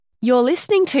You're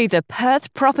listening to the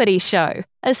Perth Property Show,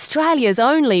 Australia's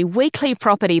only weekly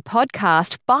property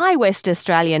podcast by West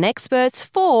Australian experts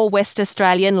for West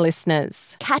Australian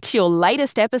listeners. Catch your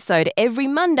latest episode every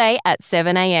Monday at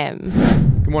 7 a.m.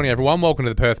 Good morning, everyone. Welcome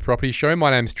to the Perth Property Show.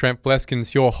 My name's Trent,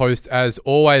 Fleskens, your host as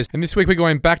always. And this week we're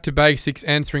going back to basics,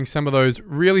 answering some of those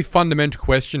really fundamental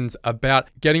questions about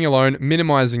getting a loan,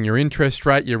 minimising your interest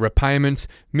rate, your repayments,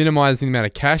 minimising the amount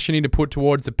of cash you need to put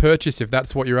towards the purchase if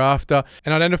that's what you're after,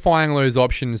 and identifying those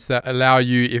options that allow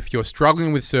you, if you're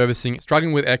struggling with servicing,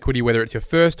 struggling with equity, whether it's your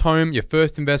first home, your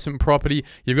first investment property,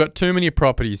 you've got too many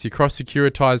properties, you're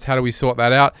cross-securitized, how do we sort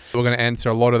that out? We're going to answer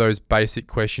a lot of those basic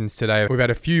questions today. We've had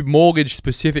a few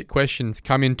mortgage-specific questions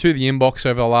come into the inbox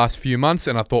over the last few months,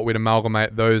 and I thought we'd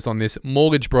amalgamate those on this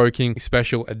mortgage broking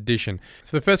special edition.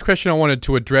 So the first question I wanted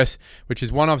to address, which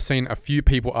is one I've seen a few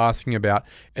people asking about,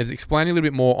 is explaining a little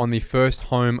bit more on the first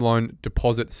home loan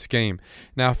deposit scheme.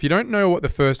 Now, if you don't know what the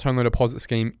first home loan deposit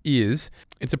scheme is,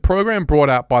 it's a program brought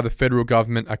out by the federal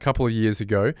government a couple of years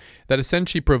ago that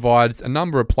essentially provides a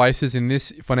number of places. In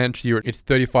this financial year, it's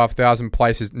 35,000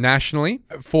 places nationally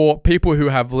for people who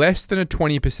have less than a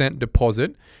 20%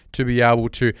 deposit to be able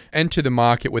to enter the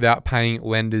market without paying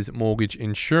lender's mortgage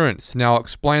insurance. Now, I'll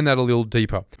explain that a little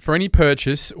deeper. For any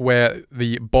purchase where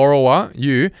the borrower,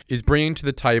 you, is bringing to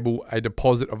the table a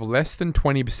deposit of less than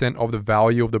 20% of the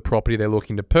value of the property they're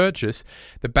looking to purchase,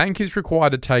 the bank is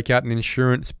required to take out an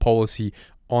insurance policy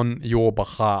on your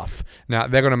behalf. Now,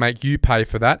 they're going to make you pay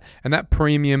for that, and that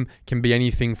premium can be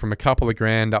anything from a couple of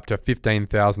grand up to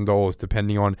 $15,000,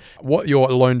 depending on what your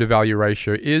loan-to-value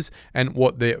ratio is and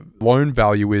what the loan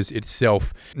value is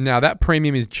itself. Now, that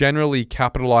premium is generally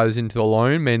capitalized into the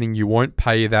loan, meaning you won't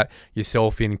pay that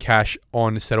yourself in cash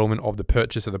on settlement of the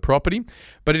purchase of the property,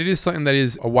 but it is something that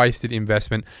is a wasted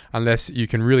investment unless you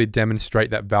can really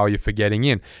demonstrate that value for getting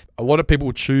in. A lot of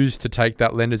people choose to take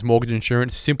that lender's mortgage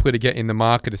insurance simply to get in the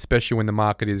market, especially when the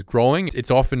market is growing.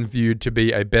 It's often viewed to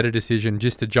be a better decision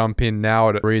just to jump in now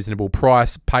at a reasonable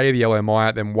price, pay the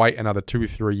LMI, then wait another 2 or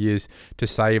 3 years to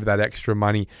save that extra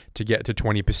money to get to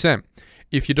 20%.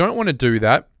 If you don't want to do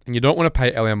that, and you don't want to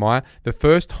pay LMI, the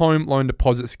first home loan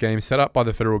deposit scheme set up by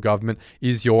the federal government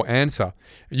is your answer.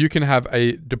 You can have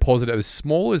a deposit as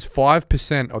small as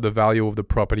 5% of the value of the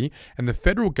property, and the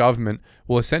federal government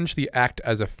will essentially act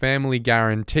as a family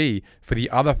guarantee for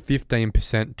the other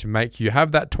 15% to make you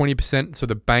have that 20%, so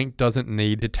the bank doesn't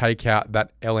need to take out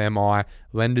that LMI,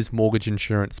 lender's mortgage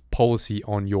insurance policy,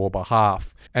 on your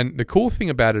behalf. And the cool thing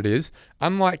about it is,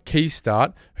 unlike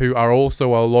Keystart, who are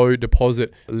also a low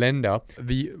deposit lender,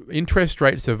 the interest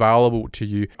rates available to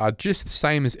you are just the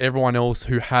same as everyone else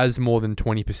who has more than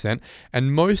 20%.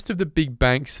 And most of the big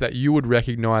banks that you would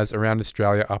recognize around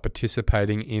Australia are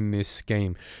participating in this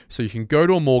scheme. So you can go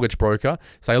to a mortgage broker,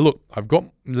 say, look, I've got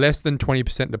less than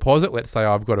 20% deposit. Let's say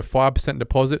I've got a 5%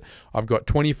 deposit. I've got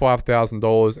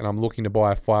 $25,000 and I'm looking to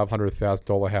buy a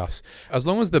 $500,000 house. As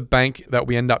long as the bank that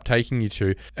we end up taking you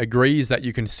to agrees that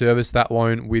you can service that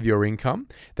loan with your income,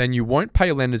 then you won't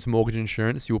pay lender's mortgage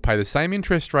insurance. You will pay the same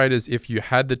interest rate as if you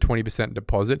had the 20%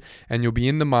 deposit, and you'll be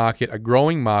in the market, a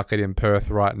growing market in Perth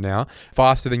right now,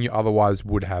 faster than you otherwise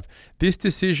would have. This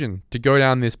decision to go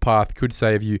down this path could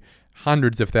save you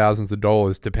hundreds of thousands of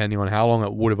dollars, depending on how long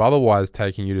it would have otherwise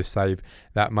taken you to save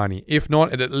that money. If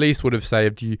not, it at least would have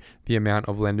saved you the amount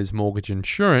of lender's mortgage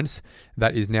insurance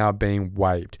that is now being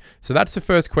waived. So that's the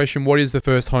first question. What is the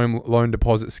first home loan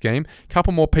deposit scheme?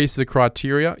 Couple more pieces of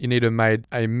criteria. You need to have made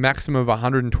a maximum of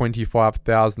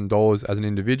 $125,000 as an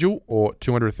individual or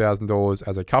 $200,000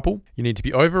 as a couple. You need to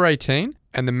be over 18.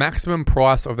 And the maximum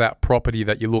price of that property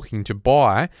that you're looking to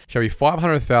buy shall be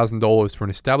 $500,000 for an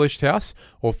established house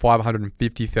or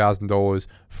 $550,000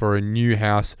 for a new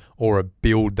house or a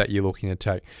build that you're looking to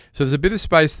take. So there's a bit of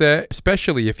space there,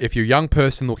 especially if you're a young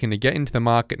person looking to get into the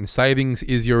market and savings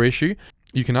is your issue.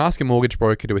 You can ask a mortgage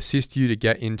broker to assist you to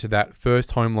get into that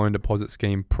first home loan deposit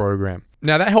scheme program.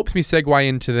 Now, that helps me segue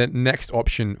into the next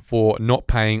option for not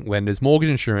paying lender's mortgage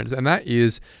insurance, and that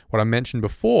is what I mentioned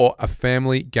before, a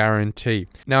family guarantee.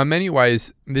 Now, in many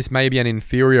ways, this may be an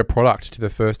inferior product to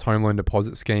the first home loan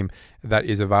deposit scheme that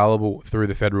is available through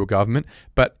the federal government,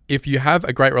 but if you have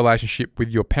a great relationship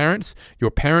with your parents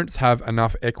have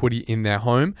enough equity in their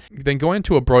home, then going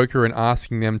to a broker and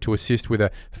asking them to assist with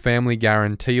a family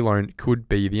guarantee loan could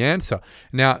be the answer.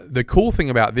 Now, the cool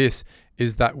thing about this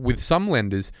is that with some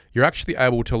lenders, you're actually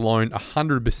able to loan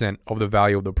 100% of the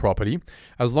value of the property,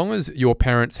 as long as your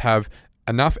parents have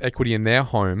enough equity in their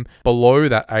home below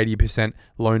that 80%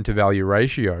 loan to value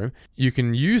ratio, you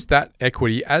can use that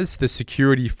equity as the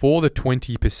security for the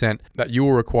 20% that you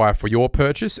will require for your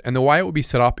purchase. And the way it will be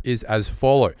set up is as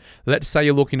follow. Let's say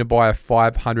you're looking to buy a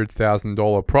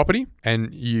 $500,000 property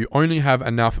and you only have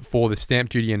enough for the stamp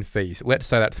duty and fees. Let's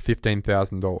say that's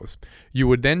 $15,000. You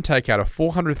would then take out a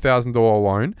 $400,000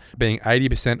 loan, being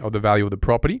 80% of the value of the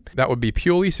property. That would be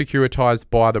purely securitized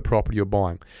by the property you're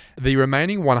buying. The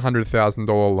remaining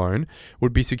 $100,000 loan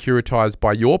would be securitized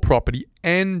by your property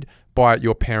and by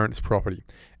your parents' property.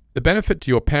 The benefit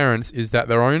to your parents is that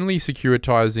they're only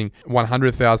securitizing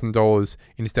 $100,000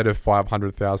 instead of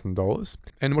 $500,000.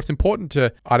 And what's important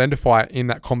to identify in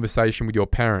that conversation with your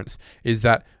parents is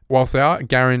that whilst they are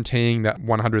guaranteeing that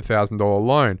 $100,000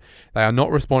 loan, they are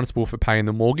not responsible for paying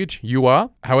the mortgage. You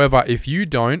are. However, if you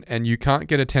don't and you can't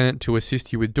get a tenant to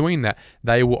assist you with doing that,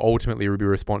 they will ultimately be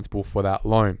responsible for that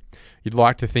loan. You'd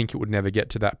like to think it would never get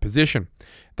to that position.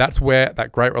 That's where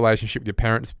that great relationship with your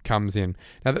parents comes in.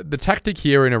 Now, the tactic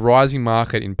here in a rising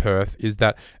market in Perth is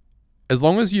that as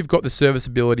long as you've got the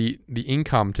serviceability, the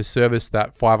income to service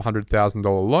that $500,000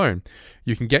 loan,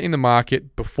 you can get in the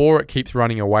market before it keeps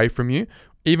running away from you,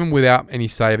 even without any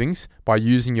savings, by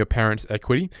using your parents'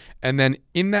 equity. And then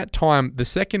in that time, the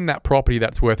second that property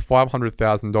that's worth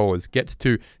 $500,000 gets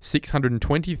to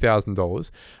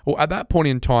 $620,000, well, at that point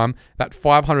in time, that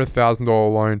 $500,000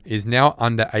 loan is now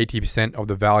under 80% of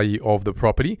the value of the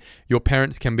property. Your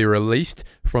parents can be released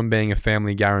from being a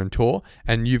family guarantor,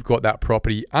 and you've got that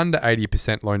property under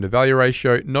 80% loan to value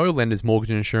ratio, no lender's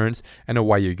mortgage insurance, and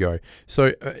away you go.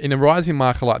 So in a rising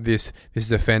market like this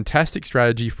is a fantastic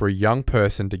strategy for a young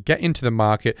person to get into the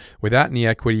market without any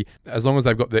equity, as long as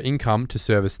they've got the income to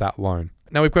service that loan.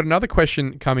 Now, we've got another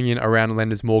question coming in around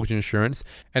lender's mortgage insurance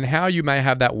and how you may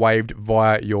have that waived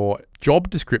via your job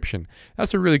description.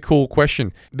 That's a really cool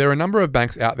question. There are a number of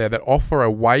banks out there that offer a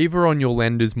waiver on your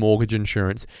lender's mortgage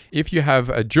insurance if you have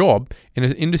a job in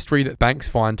an industry that banks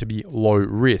find to be low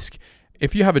risk.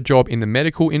 If you have a job in the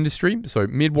medical industry, so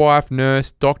midwife,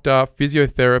 nurse, doctor,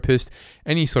 physiotherapist,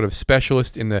 any sort of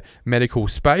specialist in the medical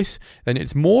space, then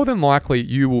it's more than likely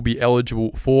you will be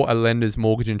eligible for a lender's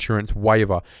mortgage insurance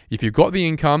waiver. If you've got the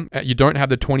income, you don't have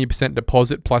the 20%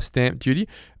 deposit plus stamp duty,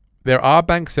 there are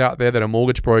banks out there that a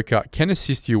mortgage broker can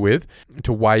assist you with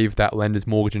to waive that lender's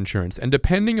mortgage insurance. And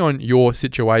depending on your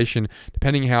situation,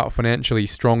 depending how financially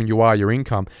strong you are, your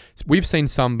income, we've seen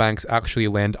some banks actually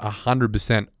lend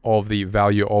 100% of the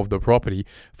value of the property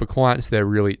for clients they're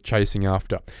really chasing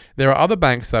after. There are other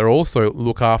banks that also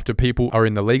look after people who are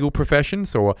in the legal profession,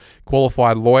 so a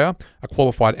qualified lawyer, a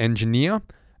qualified engineer,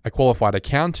 a qualified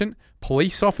accountant,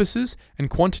 police officers, and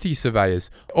quantity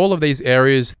surveyors. All of these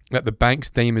areas that the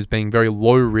banks deem as being very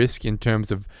low risk in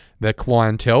terms of their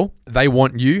clientele, they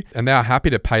want you and they are happy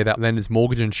to pay that lender's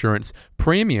mortgage insurance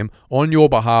premium on your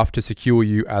behalf to secure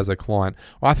you as a client.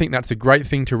 I think that's a great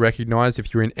thing to recognize.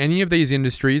 If you're in any of these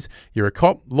industries, you're a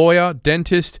cop, lawyer,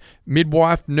 dentist,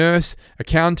 midwife, nurse,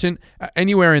 accountant,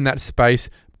 anywhere in that space,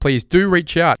 please do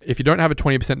reach out. If you don't have a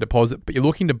 20% deposit, but you're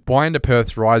looking to buy into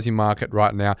Perth's rising market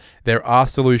right now, there are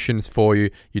solutions for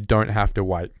you. You don't have to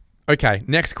wait. Okay,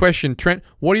 next question. Trent,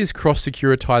 what is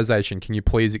cross-securitization? Can you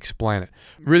please explain it?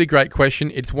 Really great question.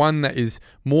 It's one that is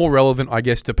more relevant, I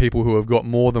guess, to people who have got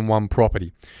more than one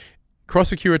property.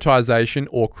 Cross-securitization,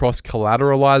 or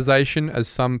cross-collateralization, as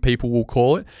some people will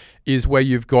call it, is where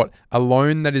you've got a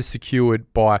loan that is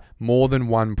secured by more than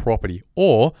one property,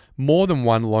 or more than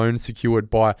one loan secured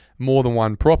by more than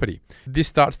one property. This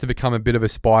starts to become a bit of a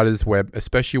spider's web,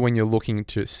 especially when you're looking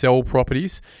to sell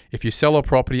properties. If you sell a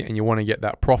property and you want to get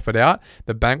that profit out,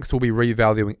 the banks will be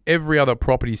revaluing every other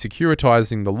property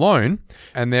securitizing the loan,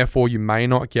 and therefore you may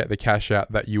not get the cash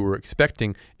out that you were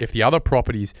expecting if the other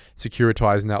properties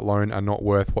securitizing that loan are not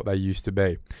worth what they used to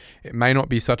be. It may not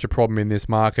be such a problem in this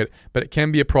market, but it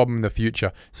can be a problem in the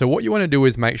future. So what you want to do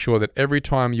is make sure that every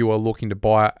time you are looking to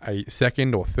buy a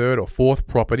second or third or fourth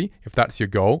property, if that's your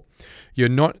goal, you're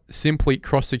not simply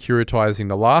cross-securitizing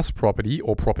the last property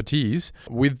or properties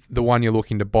with the one you're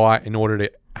looking to buy in order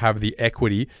to have the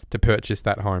equity to purchase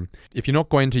that home. If you're not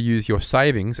going to use your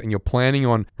savings and you're planning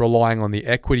on relying on the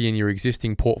equity in your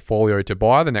existing portfolio to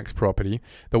buy the next property,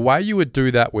 the way you would do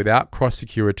that without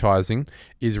cross-securitizing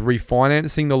is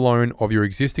refinancing the loan of your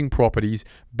existing properties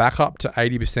back up to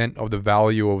 80% of the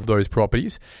value of those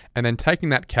properties, and then taking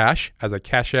that cash as a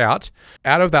cash out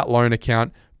of that loan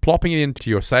account, plopping it into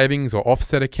your savings or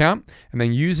offset account, and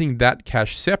then using that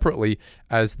cash separately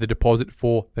as the deposit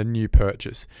for the new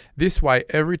purchase. This way,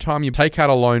 every time you take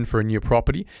out a loan for a new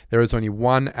property, there is only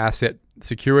one asset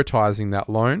securitizing that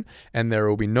loan, and there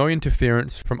will be no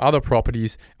interference from other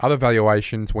properties, other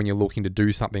valuations when you're looking to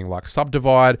do something like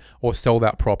subdivide or sell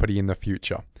that property in the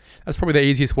future. That's probably the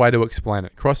easiest way to explain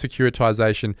it.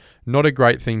 Cross-securitization, not a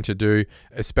great thing to do,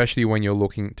 especially when you're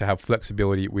looking to have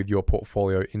flexibility with your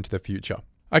portfolio into the future.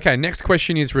 Okay, next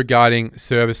question is regarding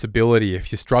serviceability.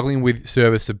 If you're struggling with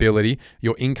serviceability,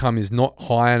 your income is not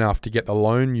high enough to get the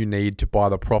loan you need to buy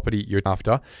the property you're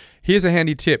after, here's a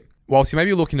handy tip. Whilst you may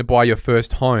be looking to buy your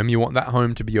first home, you want that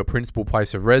home to be your principal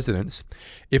place of residence.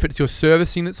 If it's your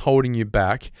servicing that's holding you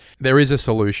back, there is a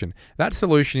solution. That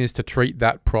solution is to treat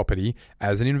that property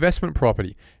as an investment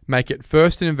property. Make it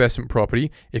first an investment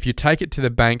property. If you take it to the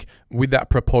bank with that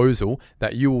proposal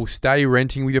that you will stay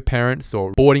renting with your parents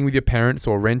or boarding with your parents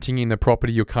or renting in the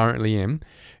property you're currently in,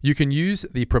 you can use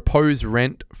the proposed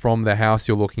rent from the house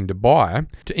you're looking to buy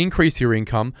to increase your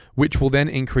income, which will then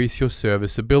increase your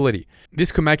serviceability.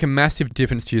 This could make a massive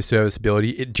difference to your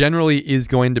serviceability. It generally is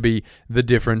going to be the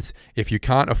difference if you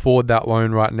can't afford that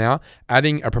loan right now.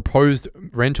 Adding a proposed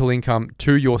rental income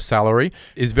to your salary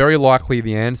is very likely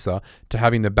the answer to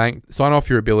having the bank sign off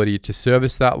your ability to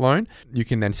service that loan. You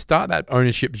can then start that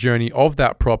ownership journey of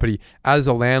that property as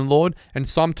a landlord, and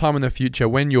sometime in the future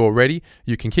when you're ready,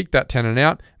 you can kick that tenant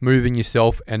out, move in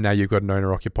yourself, and now you've got an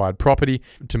owner-occupied property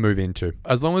to move into.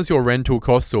 As long as your rental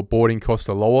costs or boarding costs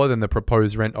are lower than the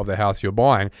proposed rent of the house you're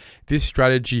buying, this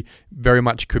strategy very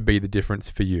much could be the difference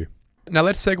for you. Now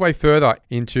let's segue further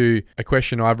into a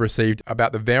question I've received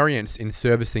about the variance in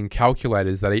servicing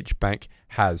calculators that each bank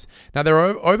has. Now there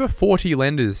are over 40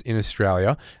 lenders in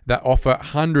Australia that offer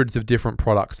hundreds of different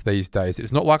products these days.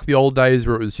 It's not like the old days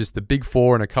where it was just the big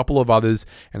four and a couple of others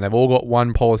and they've all got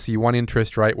one policy, one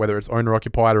interest rate, whether it's owner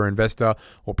occupied or investor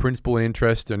or principal and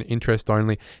interest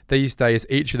only. These days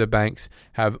each of the banks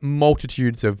have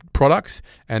multitudes of products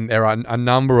and there are a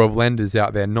number of lenders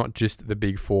out there, not just the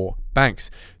big four banks.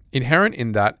 Inherent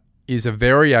in that is a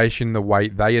variation in the way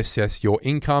they assess your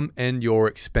income and your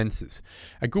expenses.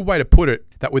 A good way to put it,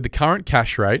 that with the current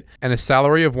cash rate and a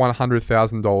salary of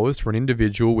 $100,000 for an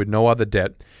individual with no other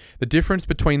debt, the difference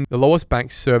between the lowest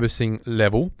bank servicing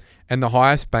level and the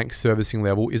highest bank servicing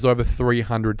level is over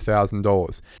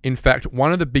 $300,000. In fact,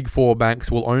 one of the big four banks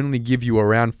will only give you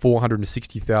around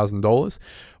 $460,000.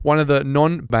 One of the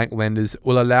non-bank lenders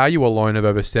will allow you a loan of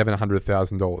over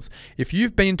 $700,000. If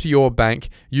you've been to your bank,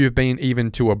 you've been even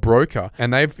to a broker,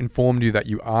 and they've informed you that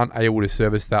you aren't able to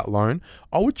service that loan,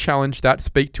 I would challenge that.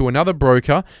 Speak to another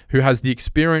broker who has the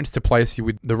experience to place you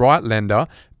with the right lender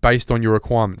based on your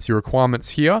requirements. Your requirements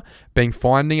here being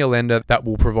finding a lender that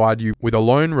will provide you with a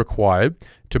loan required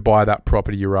to buy that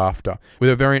property you're after. With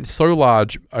a variance so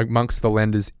large amongst the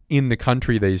lenders in the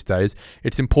country these days,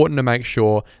 it's important to make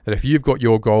sure that if you've got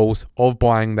your goals of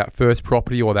buying that first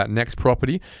property or that next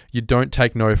property, you don't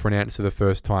take no for an answer the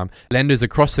first time. Lenders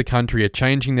across the country are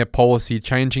changing their policy,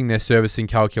 changing their servicing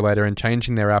calculator, and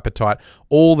changing their appetite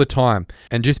all the time.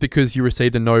 And just because you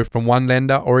received a no from one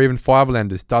lender or even 5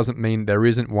 lenders doesn't mean there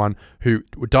isn't one who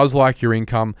does like your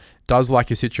income, does like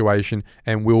your situation,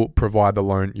 and will provide the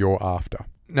loan you're after.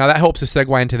 Now that helps us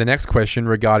segue into the next question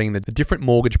regarding the different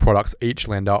mortgage products each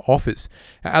lender offers.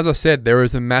 As I said, there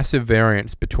is a massive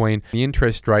variance between the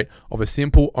interest rate of a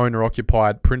simple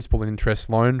owner-occupied principal and interest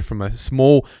loan from a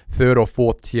small 3rd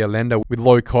or 4th tier lender with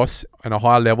low costs and a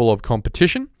high level of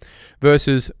competition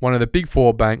versus one of the big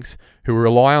four banks who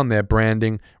rely on their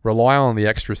branding, rely on the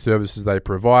extra services they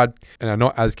provide, and are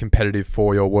not as competitive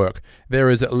for your work.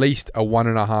 There is at least a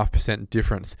 1.5%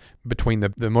 difference between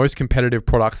the most competitive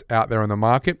products out there on the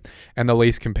market and the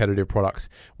least competitive products.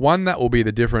 One, that will be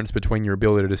the difference between your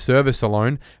ability to service a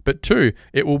loan, but 2,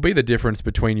 it will be the difference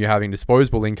between you having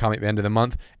disposable income at the end of the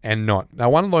month and not. Now,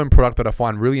 one loan product that I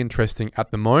find really interesting at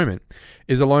the moment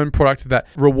is a loan product that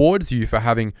rewards you for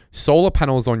having solar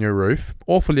panels on your roof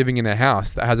or for living in a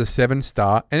house that has a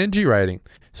 7-star energy rating.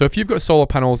 So if you've got solar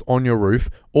panels on your roof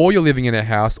or you're living in a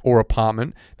house or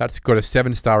apartment that's got a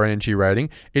 7-star energy rating,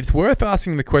 it's worth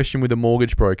asking the question with a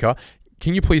mortgage broker,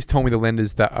 can you please tell me the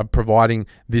lenders that are providing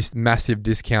this massive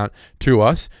discount to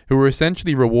us, who are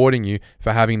essentially rewarding you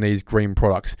for having these green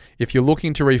products? If you're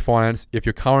looking to refinance, if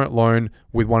your current loan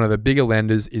with one of the bigger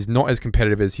lenders is not as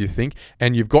competitive as you think,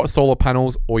 and you've got solar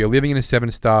panels or you're living in a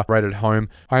 7-star rated home,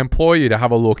 I implore you to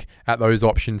have a look at those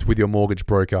options with your mortgage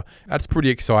broker. That's pretty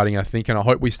exciting, I think, and I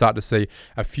hope we start to see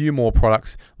a few more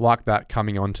products like that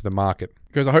coming onto the market.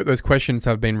 because I hope those questions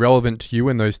have been relevant to you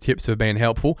and those tips have been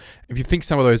helpful. If you think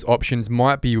some of those options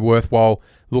might be worthwhile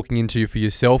looking into for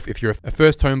yourself, if you're a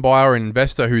first home buyer or an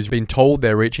investor who's been told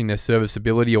they're reaching their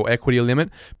serviceability or equity limit,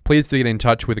 please do get in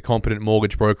touch with a competent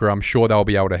mortgage broker. I'm sure they'll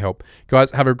be able to help.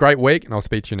 Guys, have a great week and I'll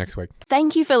speak to you next week.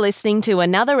 Thank you for listening to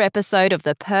another episode of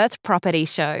the Perth Property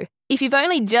Show. If you've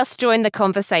only just joined the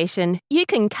conversation, you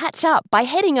can catch up by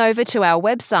heading over to our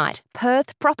website,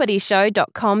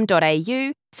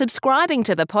 perthpropertyshow.com.au, subscribing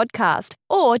to the podcast,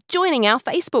 or joining our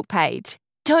Facebook page.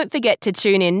 Don't forget to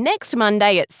tune in next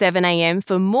Monday at 7 a.m.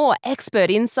 for more expert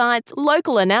insights,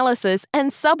 local analysis,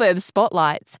 and suburb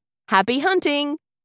spotlights. Happy hunting!